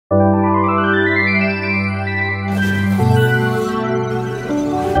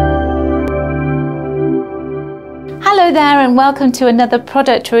Hello there and welcome to another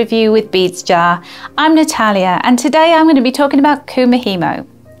product review with Beads Jar. I'm Natalia and today I'm going to be talking about Kumihimo.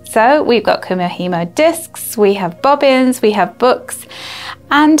 So we've got Kumihimo discs, we have bobbins, we have books.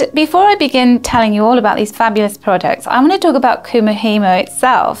 And before I begin telling you all about these fabulous products, I want to talk about Kumihimo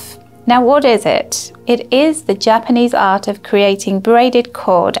itself. Now what is it? It is the Japanese art of creating braided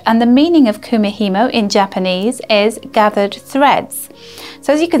cord, and the meaning of Kumihimo in Japanese is gathered threads.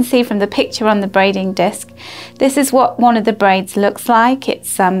 So as you can see from the picture on the braiding disc, this is what one of the braids looks like.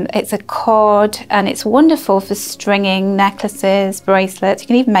 It's a cord and it's wonderful for stringing necklaces, bracelets. You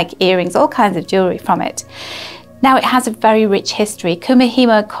can even make earrings, all kinds of jewellery from it. Now it has a very rich history.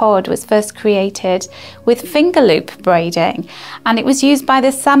 Kumihimo cord was first created with finger loop braiding, and it was used by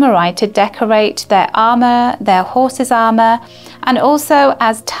the samurai to decorate their armour, their horse's armour, and also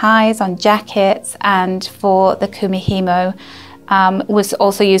as ties on jackets, and for the Kumihimo was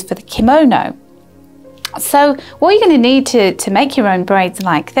also used for the kimono. So what you're going to need to make your own braids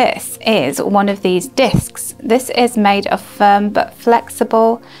like this is one of these discs. This is made of firm but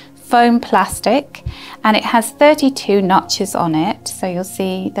flexible foam plastic, and it has 32 notches on it. So you'll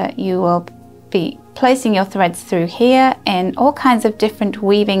see that you will be placing your threads through here in all kinds of different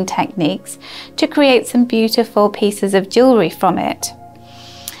weaving techniques to create some beautiful pieces of jewellery from it.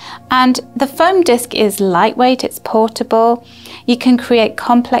 And the foam disc is lightweight, it's portable. You can create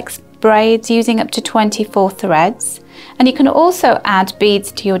complex braids using up to 24 threads, and you can also add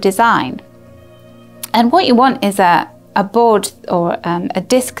beads to your design. And what you want is a board or a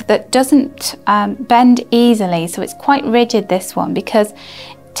disc that doesn't bend easily, so it's quite rigid, this one, because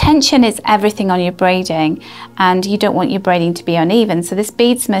tension is everything on your braiding and you don't want your braiding to be uneven. So this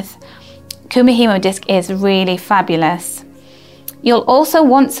Beadsmith Kumihimo disc is really fabulous. You'll also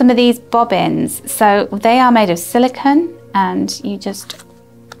want some of these bobbins. So they are made of silicone, and you just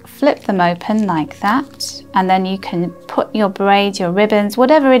flip them open like that, and then you can put your braids, your ribbons,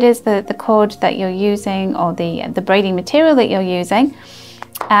 whatever it is, the cord that you're using or the braiding material that you're using,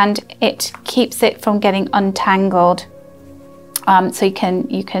 and it keeps it from getting untangled. So you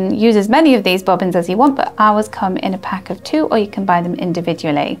can use as many of these bobbins as you want, but ours come in a pack of 2, or you can buy them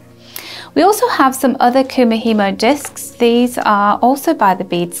individually. We also have some other Kumihimo discs. These are also by the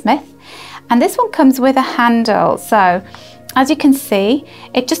Beadsmith, and this one comes with a handle. So as you can see,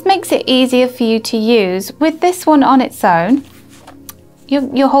 it just makes it easier for you to use. With this one on its own,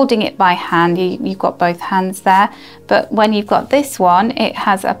 you're holding it by hand, you've got both hands there, but when you've got this one, it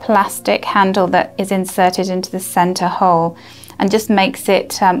has a plastic handle that is inserted into the center hole and just makes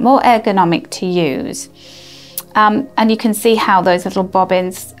it more ergonomic to use. And you can see how those little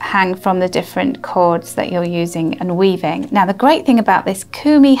bobbins hang from the different cords that you're using and weaving. Now the great thing about this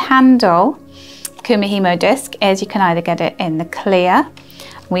Kumihimo disc is you can either get it in the clear.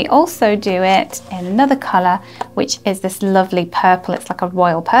 We also do it in another colour, which is this lovely purple. It's like a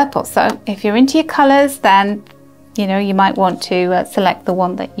royal purple. So if you're into your colours, then you might want to select the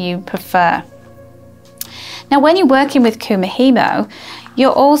one that you prefer. Now when you're working with Kumihimo,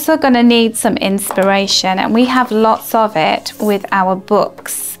 you're also going to need some inspiration, and we have lots of it with our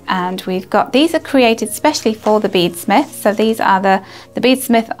books. And we've got, these are created specially for the Beadsmith. So these are the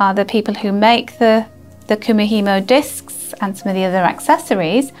Beadsmith are the people who make the Kumihimo discs and some of the other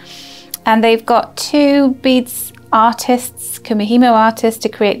accessories. And they've got 2 beads artists, Kumihimo artists, to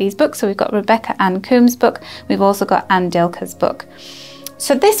create these books. So we've got Rebecca Ann Coombs' book. We've also got Ann Dilker's book.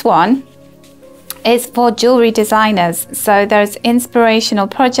 So this one is for jewellery designers. So there's inspirational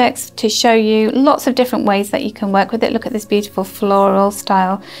projects to show you lots of different ways that you can work with it. Look at this beautiful floral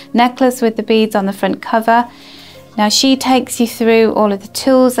style necklace with the beads on the front cover. Now she takes you through all of the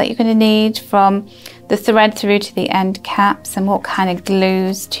tools that you're going to need, from the thread through to the end caps, and what kind of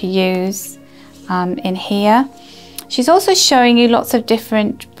glues to use in here. She's also showing you lots of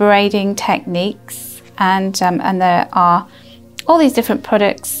different braiding techniques, and there are all these different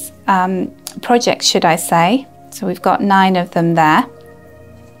projects, should I say. So we've got 9 of them there,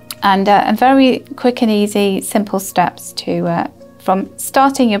 and very quick and easy, simple steps to from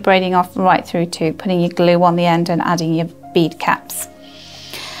starting your braiding off right through to putting your glue on the end and adding your bead caps.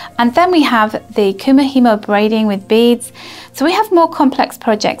 And then we have the Kumihimo braiding with beads. So we have more complex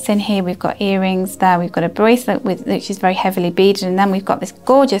projects in here. We've got earrings there, we've got a bracelet which is very heavily beaded, and then we've got this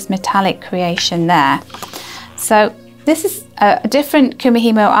gorgeous metallic creation there. So this is a different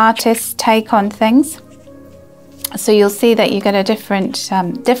Kumihimo artist's take on things. So you'll see that you get a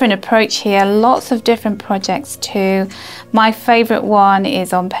different approach here. Lots of different projects too. My favourite one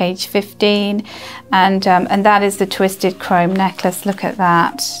is on page 15, and that is the twisted chrome necklace. Look at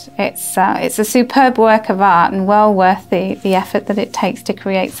that. It's a superb work of art and well worth the effort that it takes to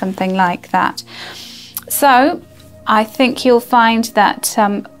create something like that. So I think you'll find that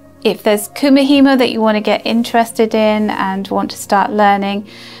if there's Kumihimo that you want to get interested in and want to start learning,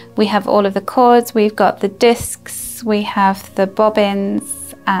 we have all of the cords, we've got the discs, we have the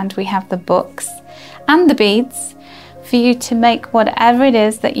bobbins, and we have the books and the beads for you to make whatever it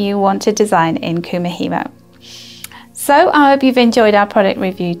is that you want to design in Kumihimo. So I hope you've enjoyed our product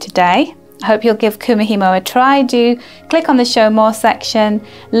review today. I hope you'll give Kumihimo a try. Do click on the show more section,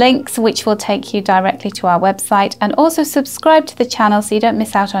 links which will take you directly to our website, and also subscribe to the channel so you don't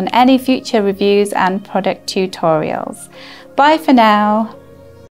miss out on any future reviews and product tutorials. Bye for now.